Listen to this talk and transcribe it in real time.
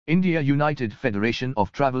India United Federation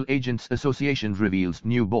of Travel Agents Association reveals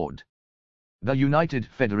new board. The United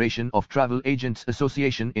Federation of Travel Agents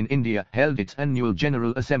Association in India held its annual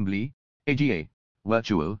General Assembly, AGA,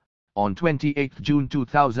 virtual, on 28 June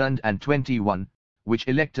 2021, which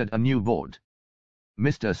elected a new board.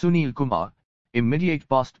 Mr. Sunil Kumar, immediate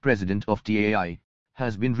past president of TAI,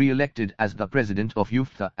 has been re-elected as the president of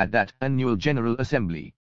UFTA at that annual General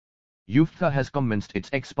Assembly. UFTA has commenced its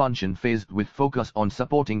expansion phase with focus on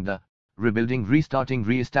supporting the rebuilding, restarting,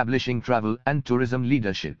 re-establishing travel and tourism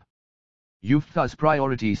leadership. UFTA's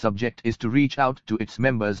priority subject is to reach out to its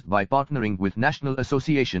members by partnering with national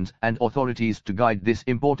associations and authorities to guide this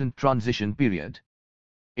important transition period.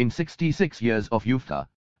 In 66 years of UFTA,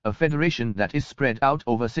 a federation that is spread out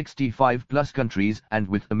over 65 plus countries and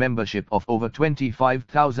with a membership of over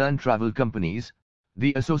 25,000 travel companies,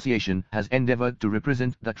 the association has endeavored to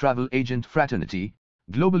represent the travel agent fraternity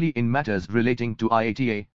globally in matters relating to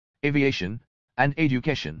IATA, aviation, and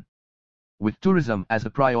education. With tourism as a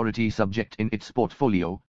priority subject in its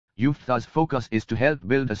portfolio, UFTA's focus is to help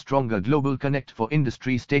build a stronger global connect for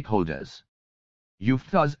industry stakeholders.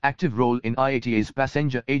 UFTA's active role in IATA's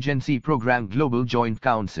Passenger Agency Program Global Joint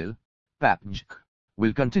Council, PAPJ,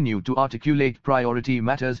 will continue to articulate priority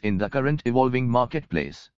matters in the current evolving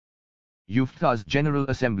marketplace. UFTA's General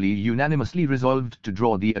Assembly unanimously resolved to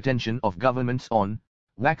draw the attention of governments on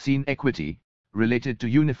vaccine equity, related to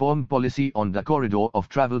uniform policy on the corridor of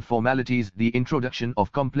travel formalities, the introduction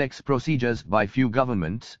of complex procedures by few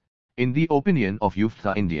governments, in the opinion of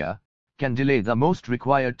UFTA India, can delay the most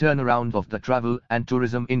required turnaround of the travel and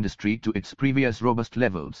tourism industry to its previous robust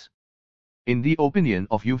levels. In the opinion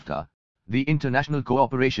of UFTA, the international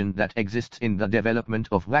cooperation that exists in the development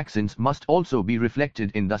of vaccines must also be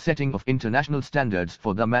reflected in the setting of international standards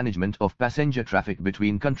for the management of passenger traffic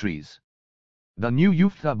between countries. The new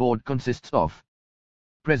UFTA board consists of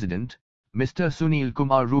President, Mr. Sunil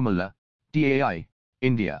Kumar Rumala, TAI,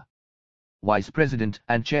 India. Vice President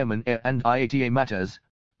and Chairman Air and IATA Matters,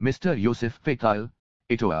 Mr. Yosef Patel,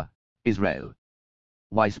 Etoa, Israel.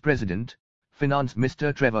 Vice President, Finance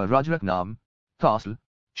Mr. Trevor Rajaratnam, Thassal,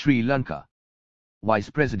 Sri Lanka. Vice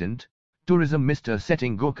President, Tourism Mr.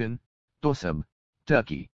 Setting Gökhan, Torsab,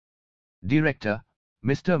 Turkey. Director,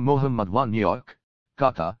 Mr. Mohammad Wan York,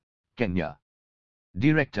 Qatar, Kenya.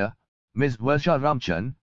 Director, Ms. Varsha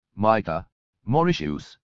Ramchan, Malta,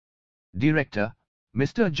 Mauritius. Director,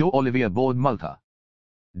 Mr. Joe Olivier Board, Malta.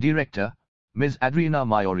 Director, Ms. Adriana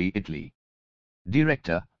Maiori, Italy.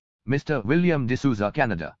 Director, Mr. William D'Souza,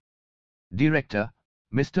 Canada. Director,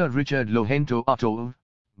 Mr. Richard Lohento Atov,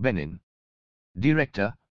 Benin.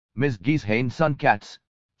 Director, Ms. Gishain Sun Katz,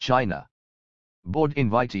 China. Board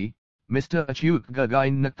invitee, Mr. Achyut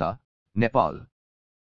Gagain Nakta, Nepal.